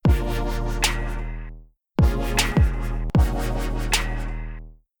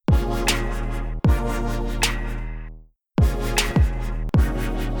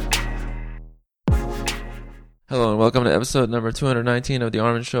Hello and welcome to episode number 219 of the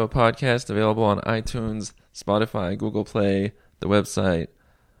Armin Show podcast, available on iTunes, Spotify, Google Play, the website,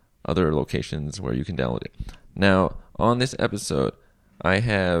 other locations where you can download it. Now, on this episode, I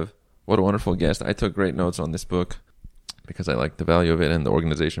have, what a wonderful guest. I took great notes on this book because I like the value of it and the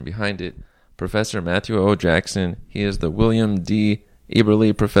organization behind it. Professor Matthew O. Jackson. He is the William D.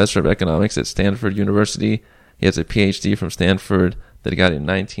 Eberly Professor of Economics at Stanford University. He has a PhD from Stanford that he got in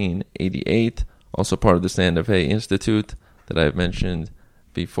 1988. Also part of the Santa Fe Institute that I've mentioned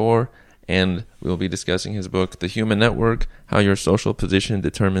before. And we'll be discussing his book, The Human Network, How Your Social Position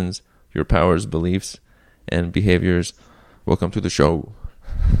Determines Your Powers, Beliefs, and Behaviors. Welcome to the show.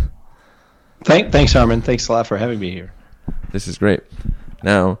 Thanks, Armin. Thanks a lot for having me here. This is great.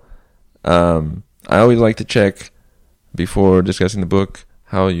 Now, I always like to check before discussing the book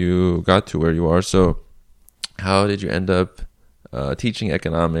how you got to where you are. So how did you end up teaching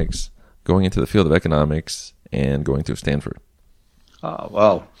economics, going into the field of economics, and going to Stanford?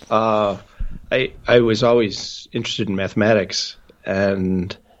 I was always interested in mathematics,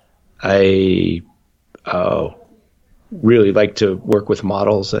 and I really like to work with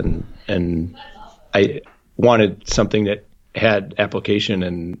models, and I wanted something that had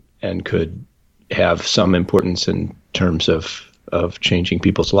application and could have some importance in terms of changing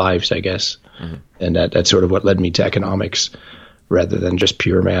people's lives, I guess. Mm-hmm. And that's sort of what led me to economics rather than just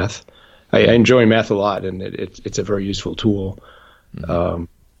pure math. I enjoy math a lot, and it's a very useful tool. Mm-hmm.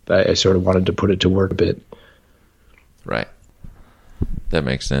 I sort of wanted to put it to work a bit. Right. That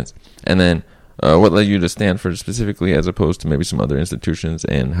makes sense. And then what led you to Stanford specifically as opposed to maybe some other institutions,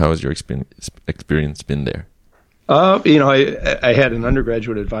 and how has your experience been there? I had an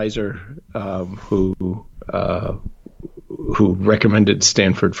undergraduate advisor who recommended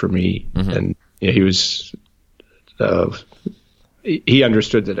Stanford for me, mm-hmm. and he was he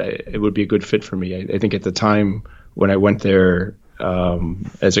understood that it would be a good fit for me. I think at the time when I went there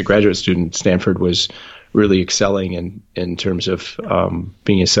as a graduate student, Stanford was really excelling in terms of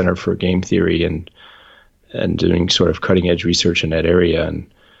being a center for game theory and doing sort of cutting edge research in that area, and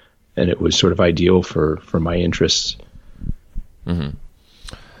it was sort of ideal for my interests. Mm-hmm.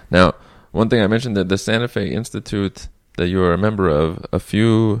 Now, one thing I mentioned, that the Santa Fe Institute that you are a member of, a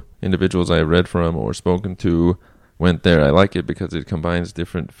few individuals I have read from or spoken to went there. I like it because it combines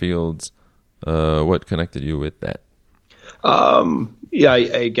different fields. What connected you with that?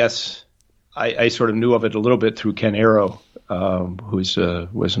 I guess I sort of knew of it a little bit through Ken Arrow, who was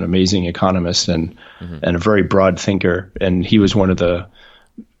an amazing economist and a very broad thinker. And he was one of the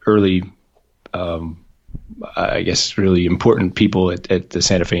early, I guess, really important people at the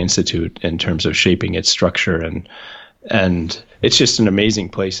Santa Fe Institute in terms of shaping its structure. And it's just an amazing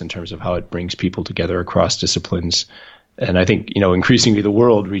place in terms of how it brings people together across disciplines. And I think, increasingly the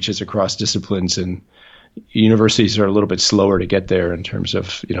world reaches across disciplines, and universities are a little bit slower to get there in terms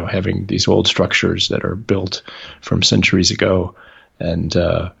of, having these old structures that are built from centuries ago. And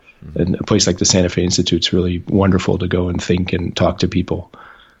a place like the Santa Fe Institute is really wonderful to go and think and talk to people.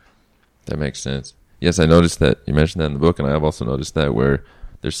 That makes sense. Yes, I noticed that. You mentioned that in the book, and I have also noticed that where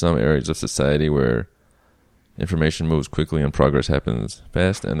there's some areas of society where information moves quickly and progress happens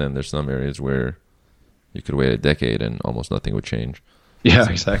fast, and then there's some areas where you could wait a decade and almost nothing would change. Yeah,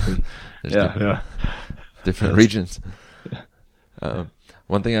 so exactly. Different regions.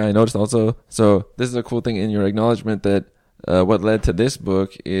 One thing I noticed also, so this is a cool thing in your acknowledgement, that what led to this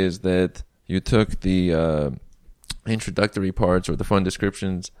book is that you took the introductory parts or the fun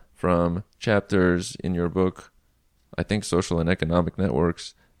descriptions from chapters in your book, I think Social and Economic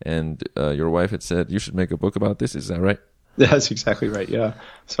Networks, and your wife had said you should make a book about this. Is that right? That's exactly right. Yeah.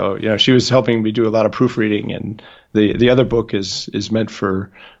 So she was helping me do a lot of proofreading, and the other book is meant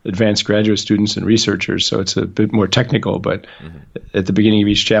for advanced graduate students and researchers. So it's a bit more technical, but at the beginning of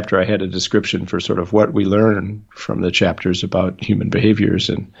each chapter, I had a description for sort of what we learn from the chapters about human behaviors.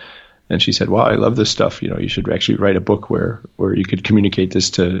 And she said, "Wow, I love this stuff. You should actually write a book where you could communicate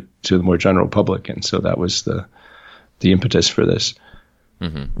this to the more general public." And so that was the impetus for this.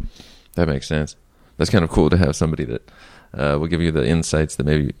 Mm-hmm. That makes sense. That's kind of cool to have somebody that will give you the insights that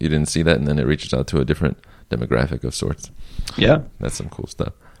maybe you didn't see that, and then it reaches out to a different demographic of sorts. Yeah. That's some cool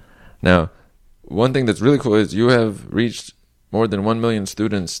stuff. Now, one thing that's really cool is you have reached more than 1 million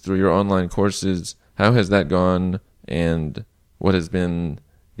students through your online courses. How has that gone, and what has been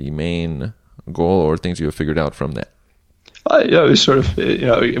the main goal or things you have figured out from that? It was sort of,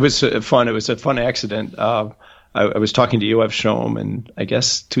 it was fun. It was a fun accident. I was talking to Yoav Sholm in, I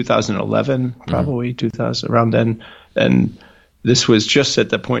guess, 2011, probably 2000, around then. And this was just at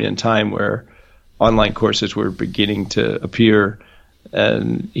the point in time where online courses were beginning to appear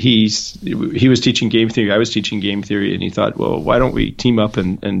And he was teaching game theory. I was teaching game theory, and he thought, well, why don't we team up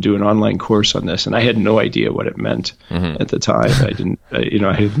and do an online course on this? And I had no idea what it meant at the time.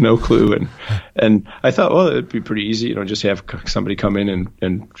 I had no clue. And I thought, well, it'd be pretty easy, just have somebody come in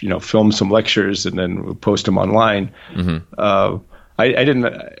and film some lectures and then we'll post them online. I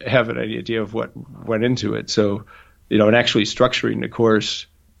didn't have any idea of what went into it. So, and actually structuring the course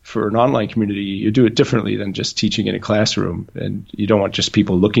for an online community, you do it differently than just teaching in a classroom. And you don't want just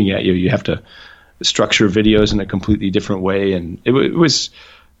people looking at you. You have to structure videos in a completely different way. And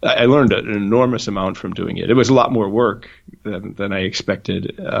I learned an enormous amount from doing it. It was a lot more work than I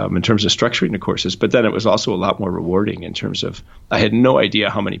expected in terms of structuring the courses. But then it was also a lot more rewarding in terms of, I had no idea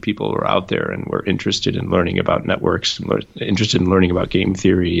how many people were out there and were interested in learning about networks, and interested in learning about game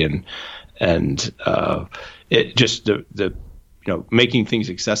theory, and it just the making things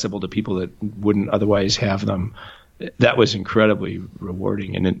accessible to people that wouldn't otherwise have them. That was incredibly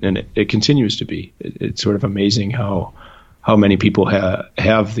rewarding, and it continues to be. It's sort of amazing how many people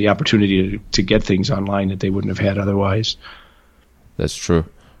have the opportunity to get things online that they wouldn't have had otherwise. That's true.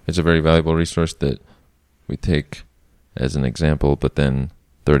 It's a very valuable resource that we take as an example, but then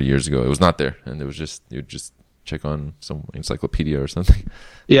 30 years ago it was not there, and it was just you'd just check on some encyclopedia or something.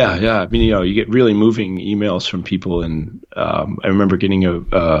 Yeah. I mean, you get really moving emails from people, and I remember getting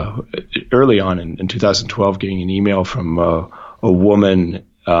early on in 2012, getting an email from a woman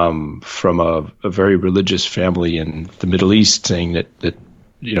from a very religious family in the Middle East, saying that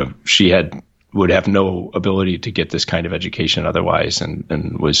she would have no ability to get this kind of education otherwise,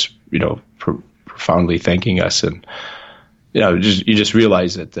 and was profoundly thanking us. And you just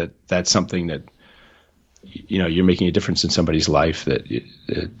realize that's something that you're making a difference in somebody's life,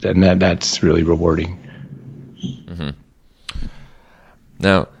 that's really rewarding.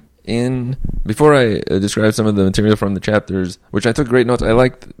 Now, before I describe some of the material from the chapters, which I took great notes, I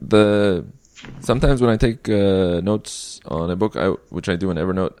liked sometimes when I take notes on a book, which I do in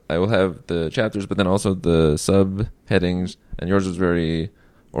Evernote, I will have the chapters, but then also the subheadings, and yours was very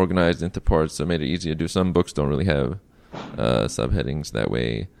organized into parts, so it made it easy to do. Some books don't really have subheadings that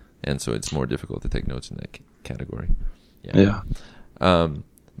way, and so it's more difficult to take notes in that category. Yeah.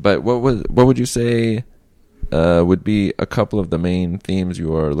 But what would you say would be a couple of the main themes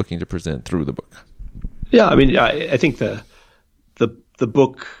you are looking to present through the book? Yeah, I mean, I think the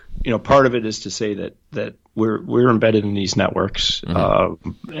book, part of it is to say that we're embedded in these networks.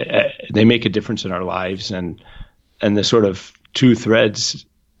 They make a difference in our lives, and the sort of two threads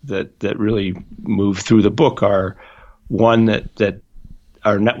that really move through the book are, one, that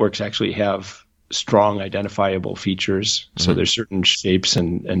our networks actually have strong identifiable features. So there's certain shapes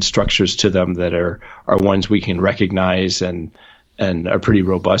and structures to them that are ones we can recognize and are pretty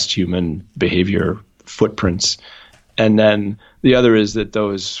robust human behavior footprints. And then the other is that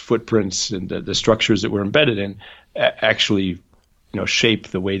those footprints and the structures that we're embedded in actually, shape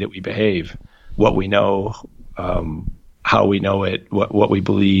the way that we behave, what we know, how we know it, what we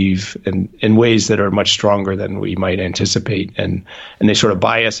believe, and in ways that are much stronger than we might anticipate, and they sort of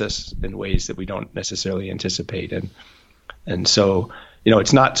bias us in ways that we don't necessarily anticipate, and so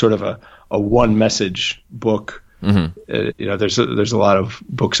it's not sort of a one message book. There's a lot of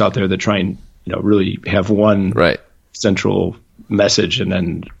books out there that try and really have one central message and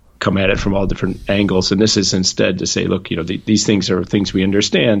then come at it from all different angles. And this is instead to say, look, these things are things we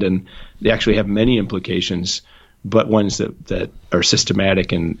understand, and they actually have many implications, but ones that are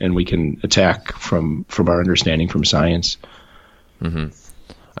systematic and we can attack from our understanding from science.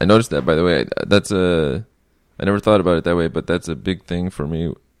 I noticed that, by the way. I never thought about it that way, but that's a big thing for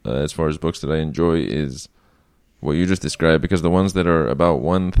me as far as books that I enjoy is what you just described, because the ones that are about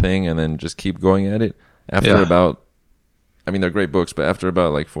one thing and then just keep going at it, after they're great books, but after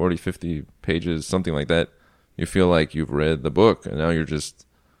about like 40, 50 pages, something like that, you feel like you've read the book, and now you're just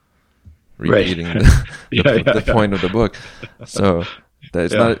repeating the point of the book. So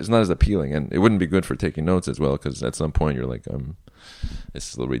that it's not as appealing, and it wouldn't be good for taking notes as well, because at some point you're like,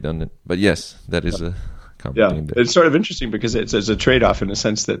 it's a little redundant. But yes, that is a common thing. It's sort of interesting because it's a trade-off in the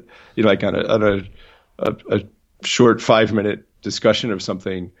sense that like on a short 5-minute discussion of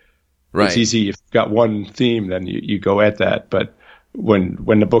something, it's easy. If you've got one theme, then you go at that. But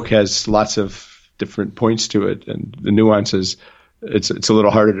when the book has lots of different points to it and the nuances, it's a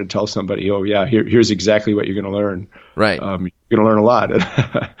little harder to tell somebody, here's exactly what you're going to learn. Right. You're going to learn a lot.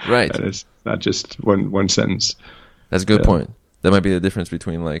 Right. And it's not just one sentence. That's a good point. That might be the difference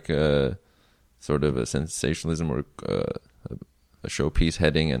between like sort of a sensationalism or a showpiece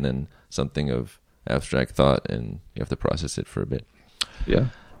heading and then something of abstract thought, and you have to process it for a bit. Yeah.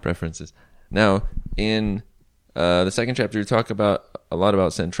 Preferences. Now, in the second chapter, you talk about a lot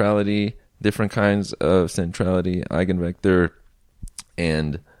about centrality, different kinds of centrality, eigenvector,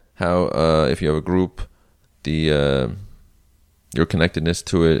 and how if you have a group, your connectedness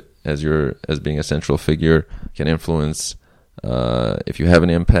to it as being a central figure can influence if you have an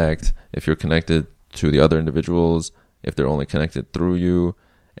impact, if you're connected to the other individuals, if they're only connected through you.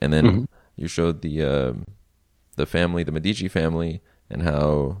 And then you showed the family, the Medici family, and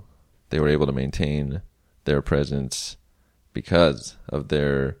how they were able to maintain their presence because of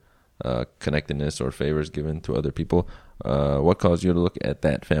their connectedness or favors given to other people. What caused you to look at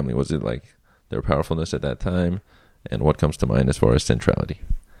that family? Was it like their powerfulness at that time? And what comes to mind as far as centrality?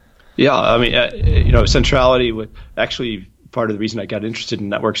 Yeah, I mean, centrality would actually, part of the reason I got interested in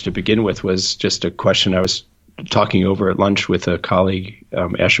networks to begin with was just a question I was talking over at lunch with a colleague,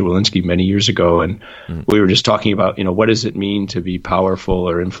 Asher Walensky, many years ago, and we were just talking about, what does it mean to be powerful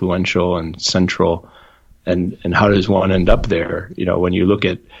or influential and central, and how does one end up there? When you look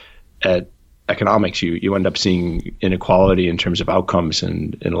at economics, you end up seeing inequality in terms of outcomes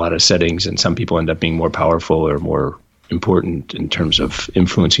in a lot of settings, and some people end up being more powerful or more important in terms of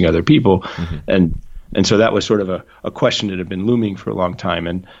influencing other people, and so that was sort of a question that had been looming for a long time,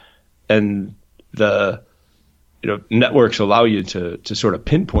 and the networks allow you to sort of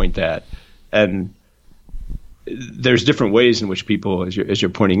pinpoint that, and there's different ways in which people, as you're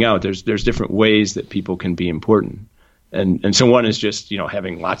pointing out, there's different ways that people can be important. And so one is just,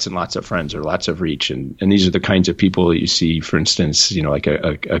 having lots and lots of friends or lots of reach. And these are the kinds of people that you see, for instance, like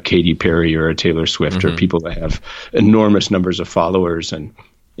a Katy Perry or a Taylor Swift, or people that have enormous numbers of followers, and,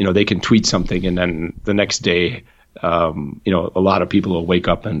 they can tweet something, and then the next day, a lot of people will wake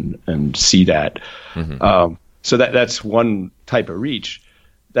up and see that. So that's one type of reach.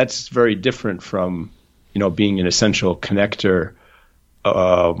 That's very different from, being an essential connector,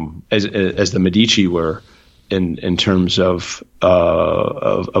 as the Medici were, in terms of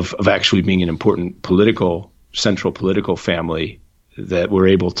actually being an important central political family that were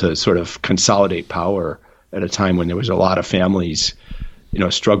able to sort of consolidate power at a time when there was a lot of families,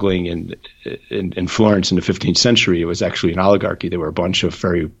 struggling in Florence in the 15th century. It was actually an oligarchy. There were a bunch of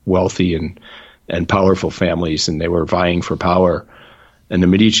very wealthy and powerful families, and they were vying for power. And the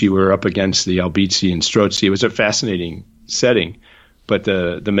Medici were up against the Albizzi and Strozzi. It was a fascinating setting. But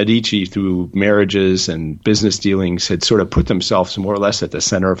the Medici, through marriages and business dealings, had sort of put themselves more or less at the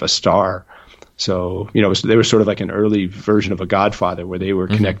center of a star. So, they were sort of like an early version of a Godfather, where they were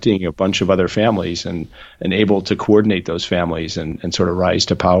connecting a bunch of other families and able to coordinate those families and sort of rise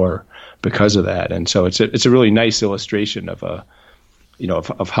to power because of that. And so it's a really nice illustration of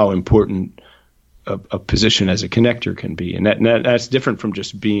of how important a position as a connector can be. And that's different from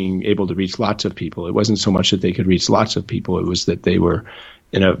just being able to reach lots of people. It wasn't so much that they could reach lots of people. It was that they were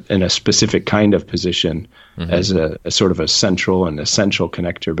in a specific kind of position as a sort of a central and essential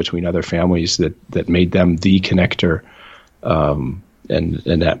connector between other families that made them the connector. And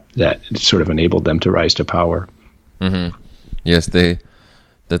that sort of enabled them to rise to power. Yes,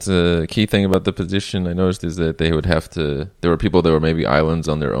 that's a key thing about the position I noticed, is that there were people that were maybe islands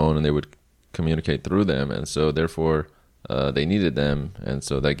on their own, and they would communicate through them, and so therefore they needed them, and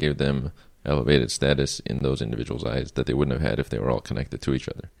so that gave them elevated status in those individuals' eyes that they wouldn't have had if they were all connected to each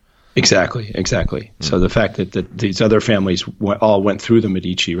other. Exactly. So the fact that these other families all went through the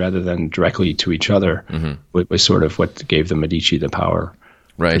Medici rather than directly to each other was sort of what gave the Medici the power.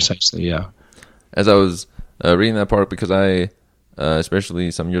 Right. Precisely, yeah. As I was reading that part, because I,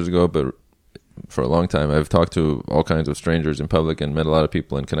 especially some years ago, but for a long time, I've talked to all kinds of strangers in public and met a lot of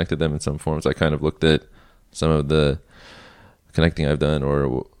people and connected them in some forms. I kind of looked at some of the connecting I've done,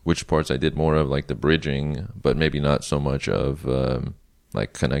 or which parts I did more of, like the bridging, but maybe not so much of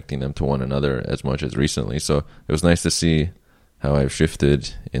like connecting them to one another as much as recently. So it was nice to see how I've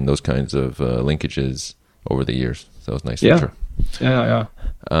shifted in those kinds of linkages over the years. So it was nice. Yeah. Yeah.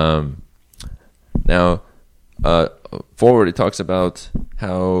 Now, forward, it talks about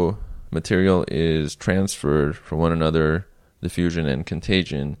how material is transferred from one another, diffusion and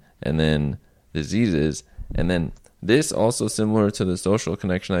contagion, and then diseases. And then this also, similar to the social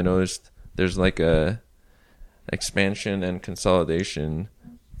connection, I noticed there's like a expansion and consolidation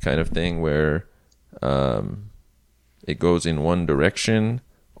kind of thing where it goes in one direction,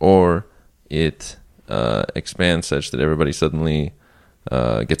 or it expands such that everybody suddenly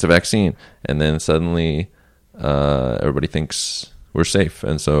gets a vaccine, and then suddenly everybody thinks we're safe,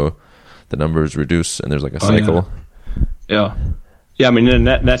 and so the numbers reduce, and there's like a cycle. Yeah. I mean, and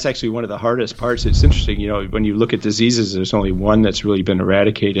that's actually one of the hardest parts. It's interesting, when you look at diseases, there's only one that's really been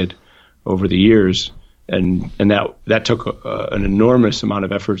eradicated over the years, and that took an enormous amount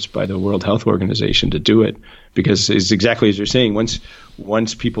of efforts by the World Health Organization to do it, because it's exactly as you're saying.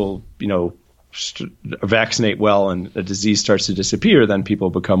 Once people vaccinate well and the disease starts to disappear, then people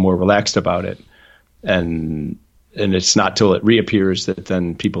become more relaxed about it, and it's not till it reappears that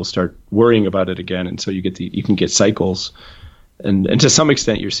then people start worrying about it again, and so you can get cycles, and to some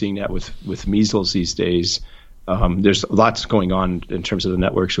extent you're seeing that with measles these days. There's lots going on in terms of the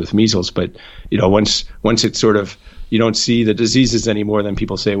networks with measles, but once it's sort of, you don't see the diseases anymore, then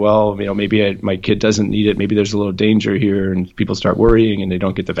people say, well, maybe my kid doesn't need it. Maybe there's a little danger here, and people start worrying, and they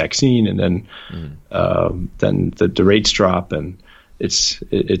don't get the vaccine, and then the rates drop, and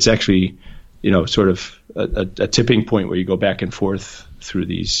it's actually sort of a tipping point where you go back and forth through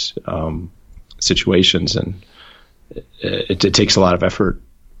these situations, and it takes a lot of effort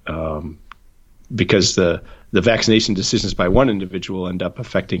because the vaccination decisions by one individual end up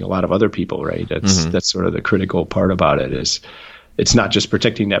affecting a lot of other people, right? That's sort of the critical part about it. Is it's not just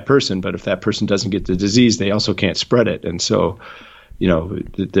protecting that person, but if that person doesn't get the disease, they also can't spread it, and so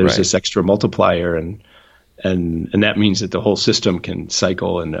there's this extra multiplier, and that means that the whole system can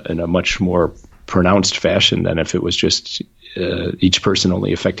cycle in a much more pronounced fashion than if it was just each person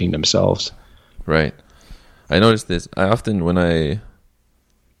only affecting themselves. Right. I noticed this. I often, when I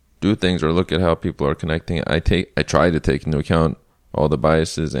do things or look at how people are connecting, I try to take into account all the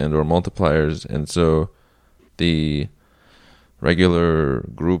biases and or multipliers, and so the regular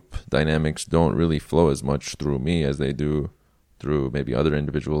group dynamics don't really flow as much through me as they do through maybe other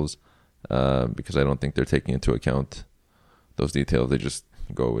individuals, because I don't think they're taking into account those details. They just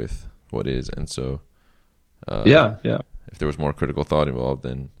go with what is, and so if there was more critical thought involved,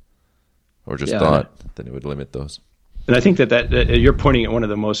 then it would limit those. And I think that you're pointing at one of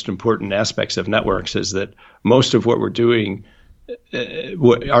the most important aspects of networks, is that most of what we're doing,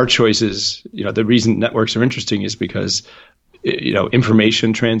 our choices, the reason networks are interesting is because,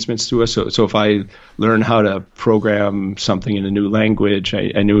 information transmits to us. So if I learn how to program something in a new language,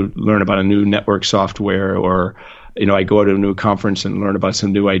 I learn about a new network software, or, I go to a new conference and learn about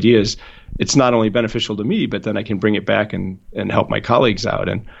some new ideas, it's not only beneficial to me, but then I can bring it back and help my colleagues out.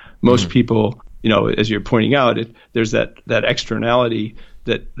 And most people, as you're pointing out, there's that externality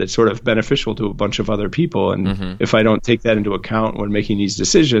that's sort of beneficial to a bunch of other people. And if I don't take that into account when making these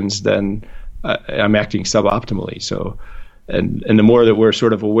decisions, then I'm acting suboptimally. So, and the more that we're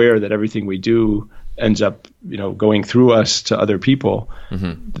sort of aware that everything we do ends up, going through us to other people,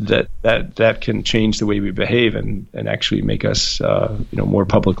 that can change the way we behave and actually make us, more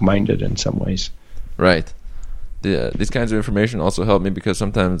public-minded in some ways. Right. These kinds of information also help me because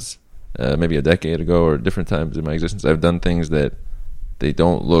sometimes, maybe a decade ago or different times in my existence, I've done things that they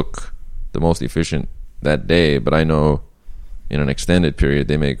don't look the most efficient that day, but I know in an extended period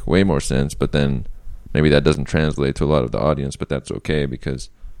they make way more sense, but then maybe that doesn't translate to a lot of the audience, but that's okay because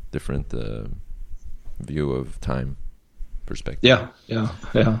different view of time perspective.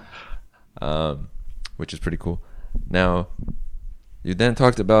 Yeah. Which is pretty cool. Now, you then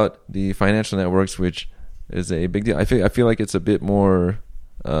talked about the financial networks, which is a big deal. I feel like it's a bit more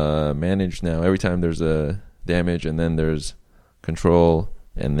managed now. Every time there's a damage, and then there's control,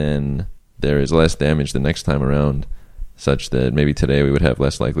 and then there is less damage the next time around, such that maybe today we would have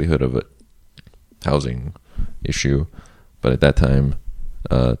less likelihood of a housing issue, but at that time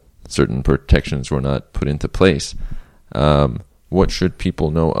certain protections were not put into place. What should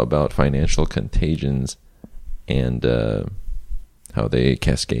people know about financial contagions and how they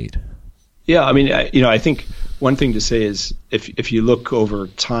cascade? Yeah, I mean, I think one thing to say is if you look over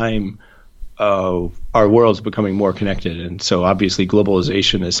time, our world's becoming more connected, and so obviously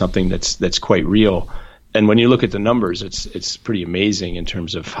globalization is something that's quite real. And when you look at the numbers, it's pretty amazing in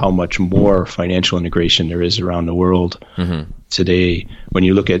terms of how much more financial integration there is around the world today. When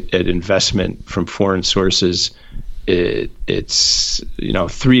you look at investment from foreign sources, it's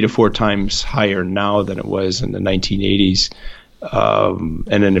 3 to 4 times higher now than it was in the 1980s. And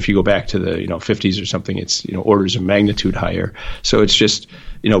then if you go back to the 50s or something, it's orders of magnitude higher. So it's just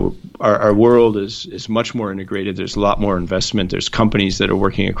our world is much more integrated. There's a lot more investment. There's companies that are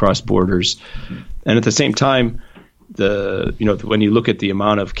working across borders, and at the same time, when you look at the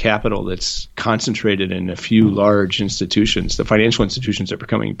amount of capital that's concentrated in a few large institutions, the financial institutions are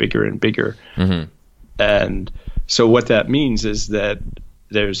becoming bigger and bigger. And so what that means is that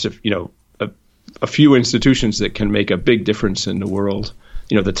there's a few institutions that can make a big difference in the world.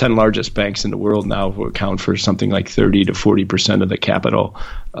 The 10 largest banks in the world now account for something like 30 to 40% of the capital.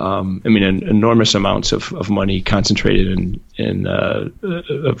 Enormous amounts of money concentrated in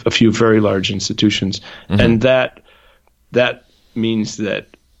a few very large institutions. And that means that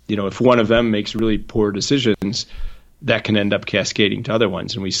if one of them makes really poor decisions, that can end up cascading to other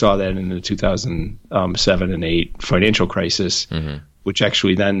ones. And we saw that in the 2007 and 8 financial crisis, which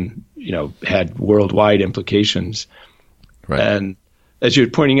actually then, had worldwide implications. Right. And as you're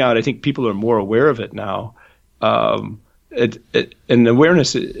pointing out, I think people are more aware of it now. And the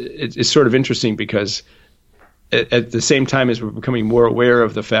awareness is sort of interesting because at the same time as we're becoming more aware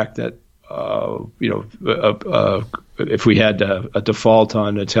of the fact that, if we had a default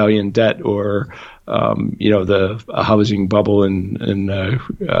on Italian debt or, the housing bubble in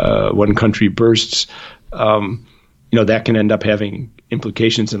one country bursts, that can end up having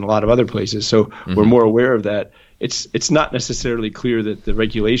implications in a lot of other places. So we're more aware of that. It's not necessarily clear that the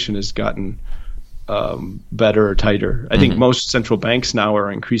regulation has gotten better or tighter. I think most central banks now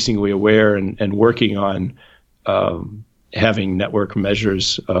are increasingly aware and working on having network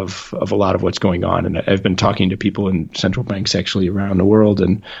measures of a lot of what's going on. And I've been talking to people in central banks actually around the world,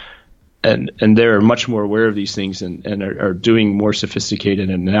 and they're much more aware of these things and are doing more sophisticated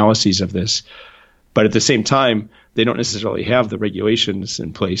analyses of this. But at the same time, they don't necessarily have the regulations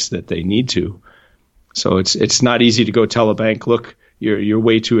in place that they need to. So it's not easy to go tell a bank, look, you're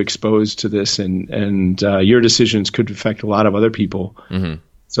way too exposed to this, and your decisions could affect a lot of other people.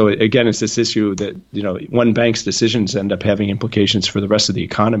 So again, it's this issue that one bank's decisions end up having implications for the rest of the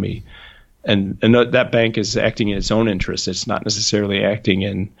economy, and that bank is acting in its own interest. It's not necessarily acting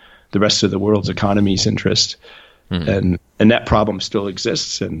in the rest of the world's economy's interest, and that problem still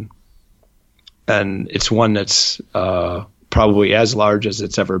exists, and it's one that's probably as large as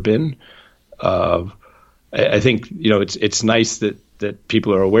it's ever been. I think it's nice that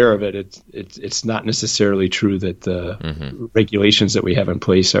people are aware of it. It's not necessarily true that the regulations that we have in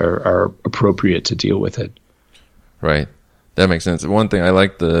place are appropriate to deal with it. Right, that makes sense. One thing I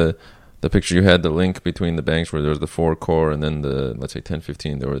like the picture you had, the link between the banks where there was the 4 core and then the, let's say 10,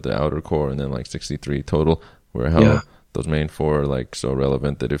 15, there were the outer core and then like 63 total, where how those main 4 are like so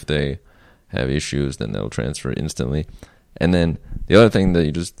relevant that if they have issues, then they'll transfer instantly. And then the other thing that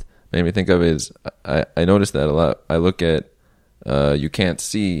you just made me think of is I noticed that a lot. I look at you can't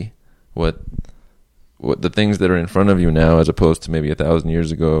see what the things that are in front of you now, as opposed to maybe 1,000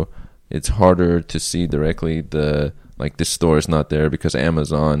 years ago. It's harder to see directly this store is not there because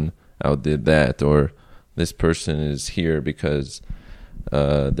Amazon outdid that, or this person is here because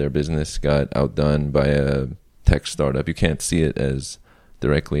their business got outdone by a tech startup. You can't see it as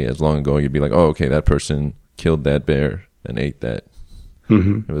directly as long ago. You'd be like, oh, okay, that person killed that bear and ate that.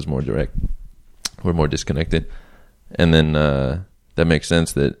 It was more direct. We're more disconnected. And then that makes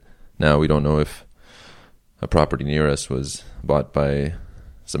sense that now we don't know if a property near us was bought by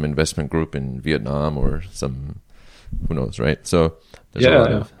some investment group in Vietnam or some, who knows, right? So there's a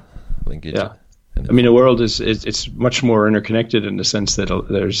lot of linkage. Yeah. I mean, the world it's much more interconnected in the sense that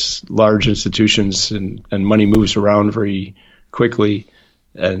there's large institutions and money moves around very quickly.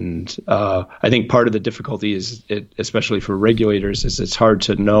 And I think part of the difficulty is, especially for regulators, is it's hard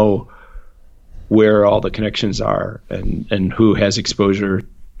to know where all the connections are and who has exposure.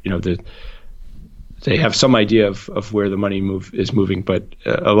 They have some idea of where the money is moving, but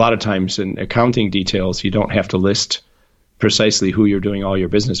a lot of times in accounting details, you don't have to list precisely who you're doing all your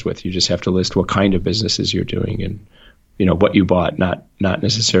business with. You just have to list what kind of businesses you're doing and what you bought, not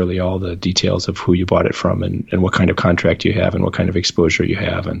necessarily all the details of who you bought it from and what kind of contract you have and what kind of exposure you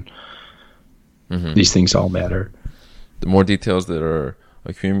have, and these things all matter. The more details that are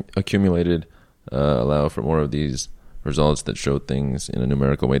accumulated allow for more of these results that show things in a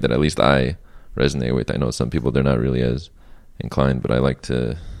numerical way that at least I resonate with. I know some people, they're not really as inclined, but I like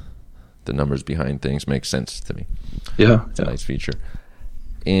the numbers behind things make sense to me. Yeah. It's a nice feature.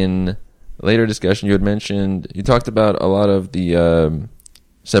 In later discussion, you talked about a lot of the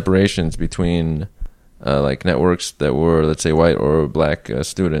separations between like networks that were, let's say, white or black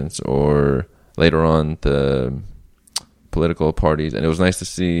students, or later on the political parties. And it was nice to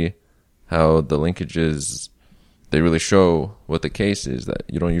see how the linkages, they really show what the case is that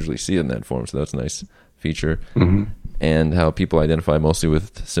you don't usually see in that form. So that's a nice feature. And how people identify mostly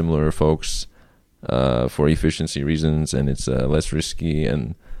with similar folks for efficiency reasons, and it's less risky,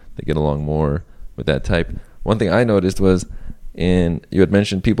 and they get along more with that type. One thing I noticed was you had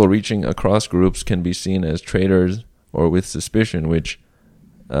mentioned people reaching across groups can be seen as traitors or with suspicion, which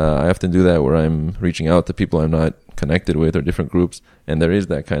I often do that where I'm reaching out to people I'm not connected with or different groups, and there is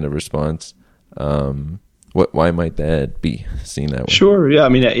that kind of response. Why might that be seen that way? Sure. Yeah. I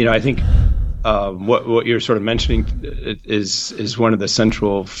mean, I think what you're sort of mentioning is one of the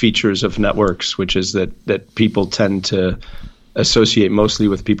central features of networks, which is that people tend to associate mostly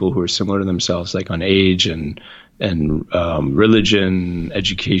with people who are similar to themselves, like on age and and religion,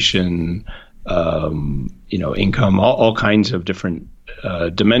 education, income, all kinds of different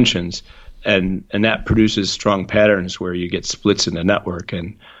dimensions, and that produces strong patterns where you get splits in the network,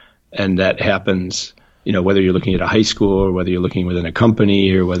 and that happens, whether you're looking at a high school or whether you're looking within a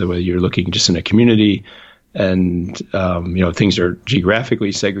company or whether you're looking just in a community, and things are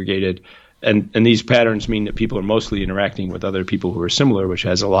geographically segregated, and these patterns mean that people are mostly interacting with other people who are similar, which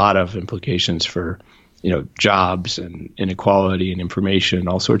has a lot of implications for jobs and inequality and information,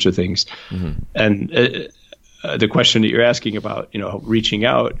 all sorts of things. Mm-hmm. And the question that you're asking about, reaching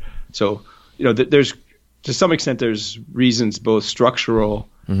out. So, there's, to some extent, there's reasons, both structural.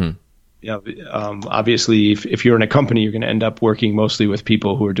 Mm-hmm. Obviously, if you're in a company, you're going to end up working mostly with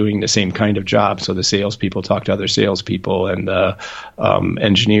people who are doing the same kind of job. So the salespeople talk to other salespeople, and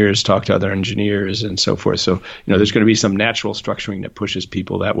engineers talk to other engineers, and so forth. So, there's going to be some natural structuring that pushes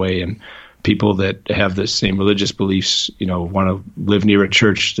people that way. And people that have the same religious beliefs, want to live near a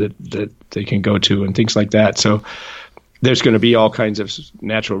church that they can go to, and things like that. So there's going to be all kinds of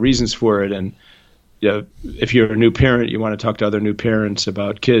natural reasons for it. And if you're a new parent, you want to talk to other new parents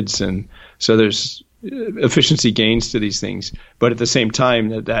about kids. And so there's efficiency gains to these things. But at the same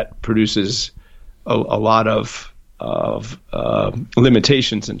time, that produces a lot of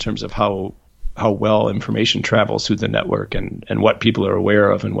limitations in terms of how well information travels through the network, and what people are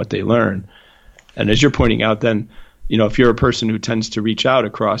aware of and what they learn. And as you're pointing out, then, if you're a person who tends to reach out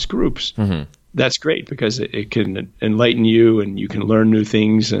across groups, mm-hmm. that's great, because it can enlighten you, and you can learn new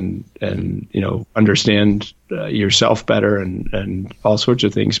things, and understand yourself better, and all sorts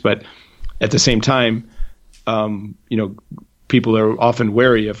of things. But at the same time, people are often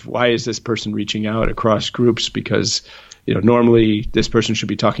wary of, why is this person reaching out across groups? Because normally this person should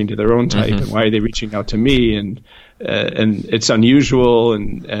be talking to their own type, mm-hmm. and why are they reaching out to me? And it's unusual,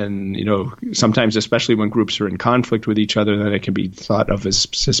 and sometimes, especially when groups are in conflict with each other, then it can be thought of as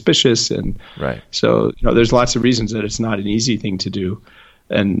suspicious. And right. So there's lots of reasons that it's not an easy thing to do,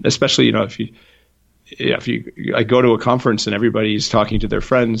 and especially if I go to a conference and everybody's talking to their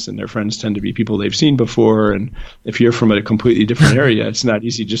friends, and their friends tend to be people they've seen before, and if you're from a completely different area, it's not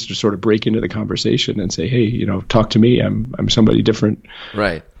easy just to sort of break into the conversation and say, hey, talk to me. I'm somebody different.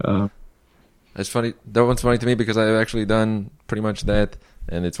 Right. That's funny. That one's funny to me, because I've actually done pretty much that,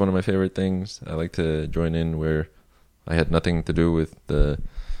 and it's one of my favorite things. I like to join in where I had nothing to do with the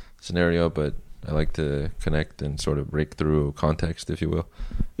scenario, but I like to connect and sort of break through context, if you will.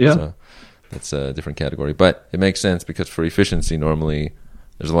 Yeah. So that's a different category, but it makes sense, because for efficiency, normally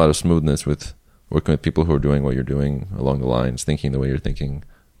there's a lot of smoothness with working with people who are doing what you're doing along the lines, thinking the way you're thinking.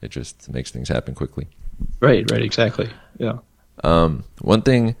 It just makes things happen quickly. Right, exactly. Yeah. One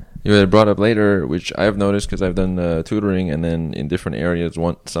thing you had brought up later, which I've noticed because I've done tutoring, and then in different areas,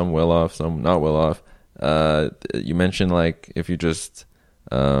 some well off, some not well off. You mentioned, like, if you just,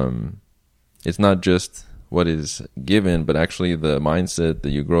 it's not just what is given, but actually the mindset that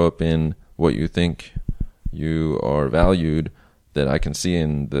you grow up in, what you think you are valued, that I can see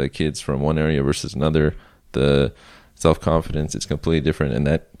in the kids from one area versus another. The self-confidence is completely different, and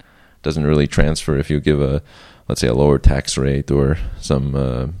that doesn't really transfer if you give let's say a lower tax rate or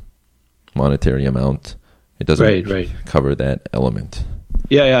some monetary amount. It doesn't cover that element.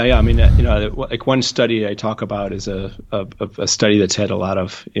 Yeah. I mean, like one study I talk about is a study that's had a lot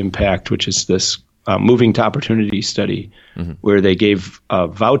of impact, which is this Moving to Opportunity study, mm-hmm. where they gave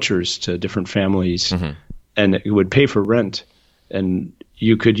vouchers to different families, mm-hmm. and it would pay for rent, and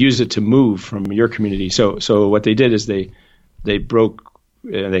you could use it to move from your community. So what they did is they broke,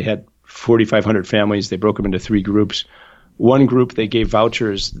 they had 4,500 families. They broke them into 3 groups. One group, they gave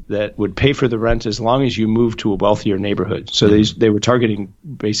vouchers that would pay for the rent as long as you moved to a wealthier neighborhood. So mm-hmm. they were targeting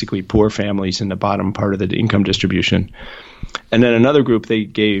basically poor families in the bottom part of the income distribution. And then another group, they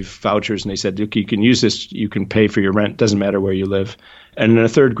gave vouchers, and they said, look, you can use this, you can pay for your rent, doesn't matter where you live. And in a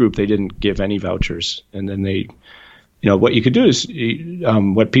third group, they didn't give any vouchers. And then they, what you could do is,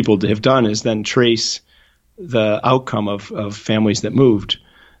 what people have done is then trace the outcome of families that moved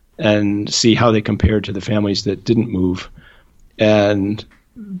and see how they compared to the families that didn't move. And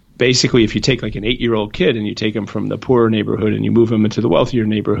basically, if you take like an 8-year-old kid and you take him from the poorer neighborhood and you move him into the wealthier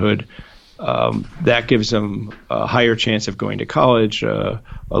neighborhood, that gives them a higher chance of going to college, a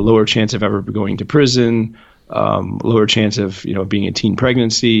lower chance of ever going to prison, lower chance of being a teen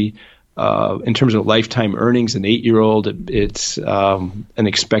pregnancy. In terms of lifetime earnings, an 8-year-old, it's an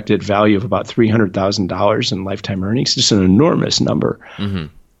expected value of about $300,000 in lifetime earnings. It's an enormous number.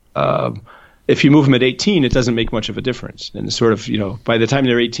 Mm-hmm. If you move them at 18, it doesn't make much of a difference. And sort of, by the time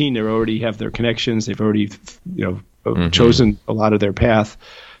they're 18, they already have their connections. They've already, mm-hmm. chosen a lot of their path.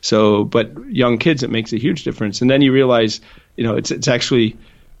 So, but young kids, it makes a huge difference. And then you realize, it's actually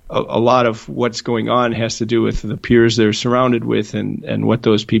a lot of what's going on has to do with the peers they're surrounded with, and what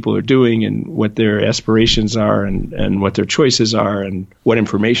those people are doing, and what their aspirations are, and what their choices are, and what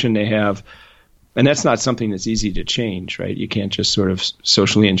information they have. And that's not something that's easy to change, right? You can't just sort of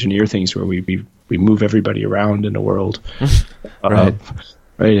socially engineer things where we move everybody around in the world. Right.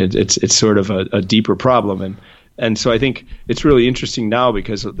 Right. It's sort of a deeper problem. And so I think it's really interesting now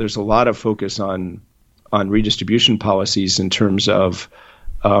because there's a lot of focus on redistribution policies in terms of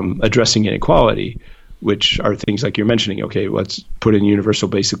addressing inequality, which are things like you're mentioning. Okay, let's put in universal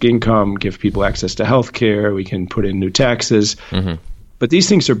basic income, give people access to health care, we can put in new taxes. Mm-hmm. But these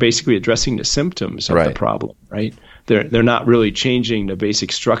things are basically addressing the symptoms of the problem, right? They're not really changing the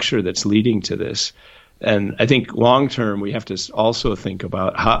basic structure that's leading to this. And I think long term, we have to also think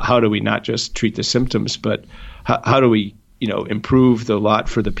about how do we not just treat the symptoms, but how do we, improve the lot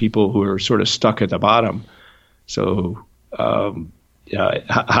for the people who are sort of stuck at the bottom. So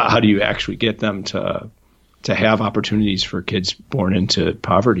how do you actually get them to have opportunities for kids born into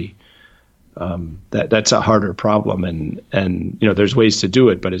poverty? That's a harder problem, and there's ways to do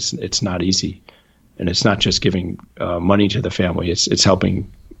it, but it's not easy, and it's not just giving money to the family. It's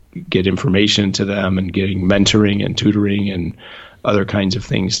helping get information to them, and getting mentoring and tutoring and other kinds of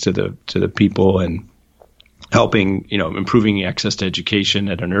things to the people, and helping improving access to education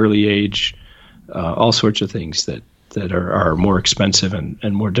at an early age, all sorts of things that are more expensive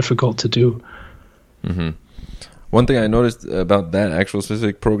and more difficult to do. Mm-hmm. One thing I noticed about that actual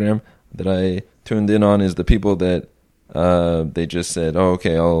specific program that I tuned in on is the people that they just said, oh,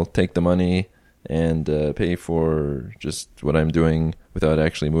 okay, I'll take the money and pay for just what I'm doing without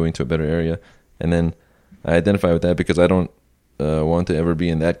actually moving to a better area. And then I identify with that because I don't want to ever be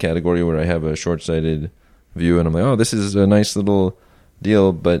in that category where I have a short-sighted view and I'm like, oh, this is a nice little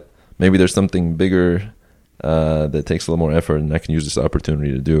deal, but maybe there's something bigger that takes a little more effort, and I can use this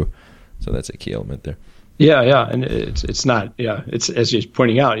opportunity to do. So that's a key element there. Yeah, and it's not. Yeah, it's as you're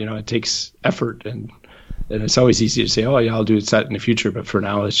pointing out. It takes effort, and it's always easy to say, "Oh, yeah, I'll do that in the future." But for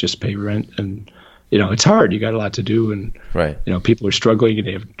now, let's just pay rent, and it's hard. You got a lot to do, and right. People are struggling, and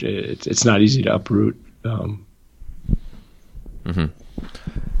it's not easy to uproot. Mm-hmm.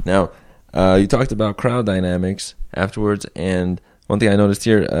 Now, you talked about crowd dynamics afterwards, and one thing I noticed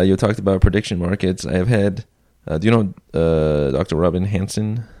here, you talked about prediction markets. I have had. Do you know Dr. Robin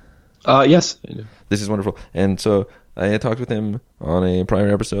Hanson? Yes, I do. This is wonderful. And so I had talked with him on a prior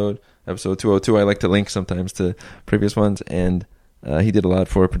episode 202. I like to link sometimes to previous ones, and he did a lot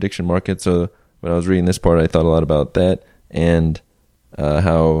for prediction markets. So when I was reading this part, I thought a lot about that and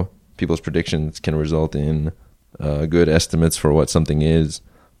how people's predictions can result in good estimates for what something is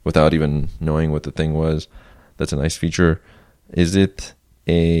without even knowing what the thing was. That's a nice feature. Is it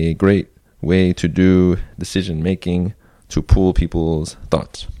a great way to do decision making to pool people's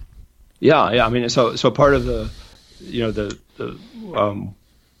thoughts? Yeah. I mean, so part of the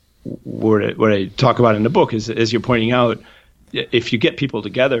what I talk about in the book is, as you're pointing out, if you get people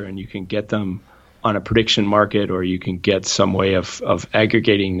together and you can get them on a prediction market, or you can get some way of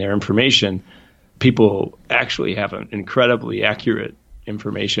aggregating their information, people actually have an incredibly accurate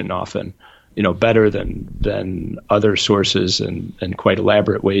information often, better than other sources and quite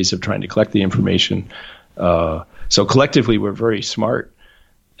elaborate ways of trying to collect the information. So collectively, we're very smart.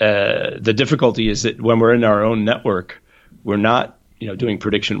 The difficulty is that when we're in our own network, we're not, doing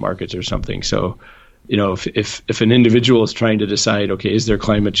prediction markets or something. So, if an individual is trying to decide, okay, is there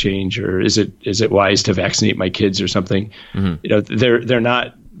climate change, or is it wise to vaccinate my kids or something, mm-hmm. They're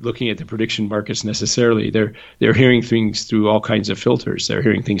not looking at the prediction markets necessarily. They're hearing things through all kinds of filters. They're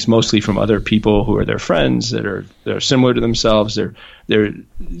hearing things mostly from other people who are their friends that are similar to themselves. They're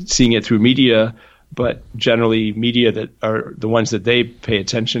seeing it through media. But generally, media that are the ones that they pay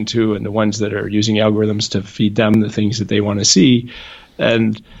attention to, and the ones that are using algorithms to feed them the things that they want to see.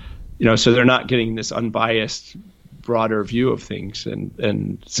 And, so they're not getting this unbiased, broader view of things.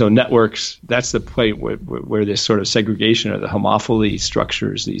 And so networks, that's the point where this sort of segregation or the homophily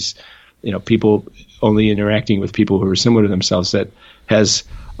structures, these, people only interacting with people who are similar to themselves, that has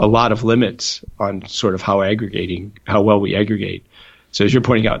a lot of limits on sort of how well we aggregate. So as you're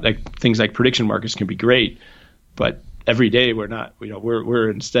pointing out, like things like prediction markets can be great, but every day we're not. We're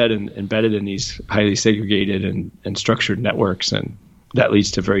instead embedded in these highly segregated and structured networks, and that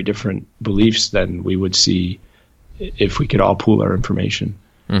leads to very different beliefs than we would see if we could all pool our information.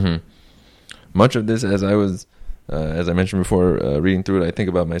 Mm-hmm. Much of this, as I mentioned before, reading through it, I think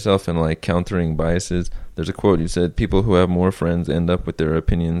about myself and like countering biases. There's a quote you said: "People who have more friends end up with their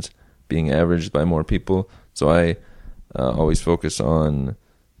opinions being averaged by more people." So I always focus on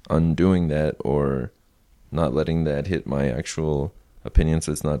undoing that or not letting that hit my actual opinion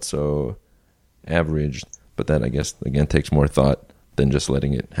so it's not so averaged. But that, I guess, again, takes more thought than just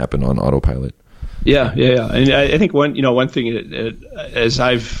letting it happen on autopilot. Yeah. And I think one thing as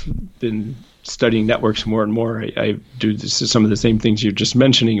I've been studying networks more and more, I do some of the same things you're just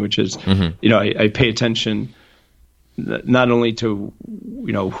mentioning, which is, I pay attention not only to,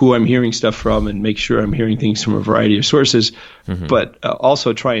 who I'm hearing stuff from and make sure I'm hearing things from a variety of sources, but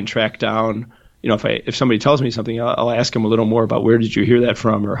also try and track down, if somebody tells me something, I'll ask them a little more about where did you hear that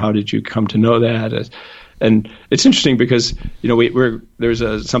from or how did you come to know that. And it's interesting because,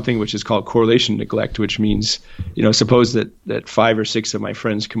 there's something which is called correlation neglect, which means, suppose that 5 or 6 of my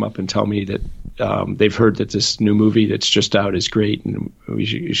friends come up and tell me that they've heard that this new movie that's just out is great and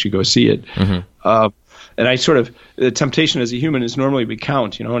you should go see it. And I the temptation as a human is normally we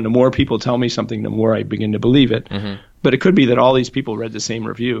count, and the more people tell me something, the more I begin to believe it. But it could be that all these people read the same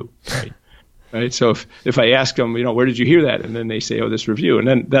review, right? Right. So if I ask them, where did you hear that? And then they say, oh, this review.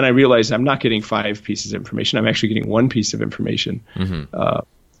 And then I realize I'm not getting 5 pieces of information. I'm actually getting 1 piece of information.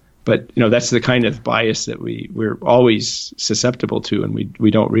 But, that's the kind of bias that we're always susceptible to. And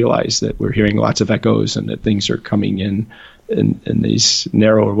we don't realize that we're hearing lots of echoes and that things are coming in these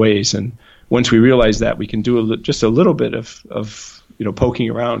narrower ways. And once we realize that, we can do just a little bit of poking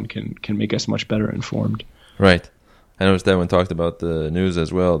around can make us much better informed. Right. I noticed that when talked about the news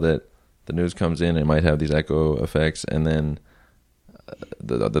as well, that the news comes in and it might have these echo effects, and then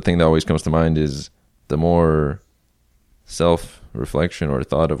the thing that always comes to mind is the more self-reflection or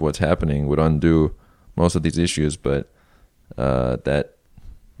thought of what's happening would undo most of these issues, but that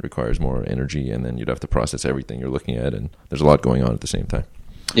requires more energy, and then you'd have to process everything you're looking at, and there's a lot going on at the same time.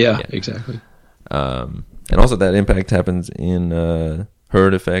 Yeah. Exactly. And also that impact happens in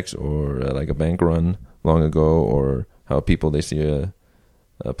herd effects or like a bank run long ago, or how people, they see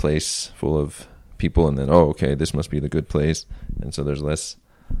a place full of people and then, okay, this must be the good place. And so there's less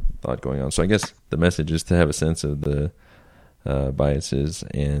thought going on. So I guess the message is to have a sense of the biases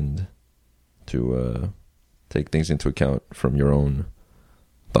and to take things into account from your own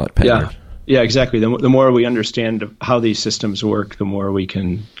thought pattern. Yeah, exactly. The more we understand how these systems work, the more we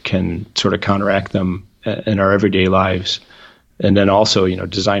can sort of counteract them in our everyday lives. And then also,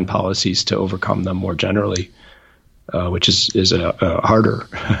 design policies to overcome them more generally. Which is a harder,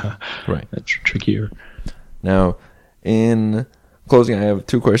 right? Trickier. Now, in closing, I have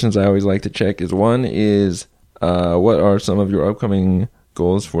 2 questions I always like to check. One is, what are some of your upcoming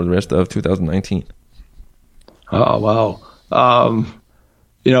goals for the rest of 2019? Oh wow! I'm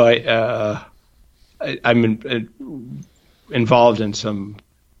involved in some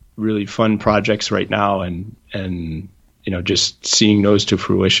really fun projects right now, and just seeing those to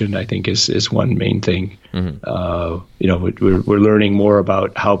fruition, I think is one main thing. We're learning more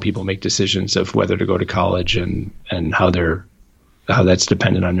about how people make decisions of whether to go to college and how that's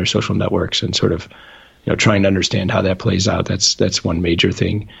dependent on their social networks, and sort of, trying to understand how that plays out. That's one major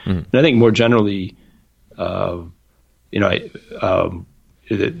thing. And I think more generally, writing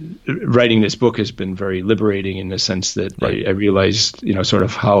this book has been very liberating in the sense that I realized, sort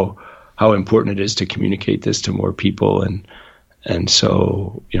of how important it is to communicate this to more people, and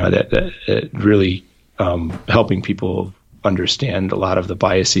so that it really helping people understand a lot of the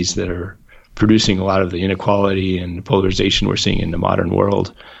biases that are producing a lot of the inequality and polarization we're seeing in the modern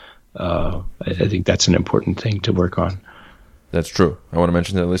world. I think that's an important thing to work on. That's true. I want to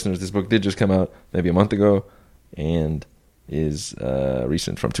mention to the listeners, this book did just come out maybe a month ago and is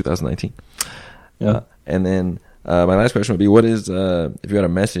recent, from 2019. Yeah. And then my last question would be, what is, if you had a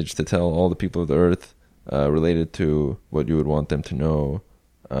message to tell all the people of the earth related to what you would want them to know,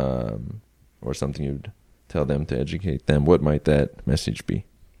 or something you'd tell them to educate them, what might that message be?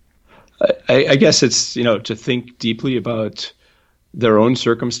 I guess it's, to think deeply about their own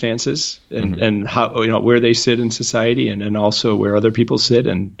circumstances and how, where they sit in society, and then also where other people sit,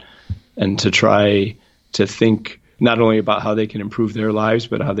 and to try to think not only about how they can improve their lives,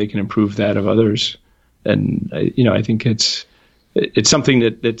 but how they can improve that of others. And I think it's something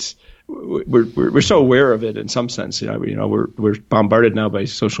that's we're so aware of it in some sense. We're bombarded now by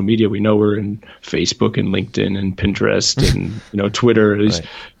social media. We know we're in Facebook and LinkedIn and Pinterest and Twitter. Right.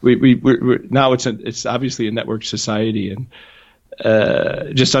 We're now it's obviously a network society, and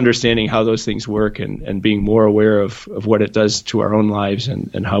just understanding how those things work and being more aware of what it does to our own lives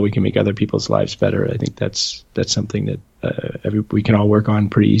and how we can make other people's lives better. I think that's something that we can all work on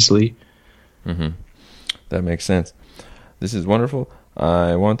pretty easily. Mm-hmm. That makes sense. This is wonderful.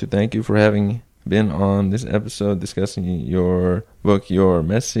 I want to thank you for having been on this episode discussing your book, your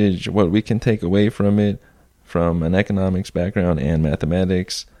message, what we can take away from it from an economics background and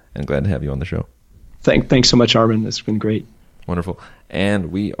mathematics, and glad to have you on the show. Thanks so much, Armin. It's been great. Wonderful. And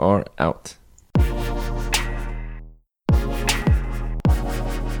we are out.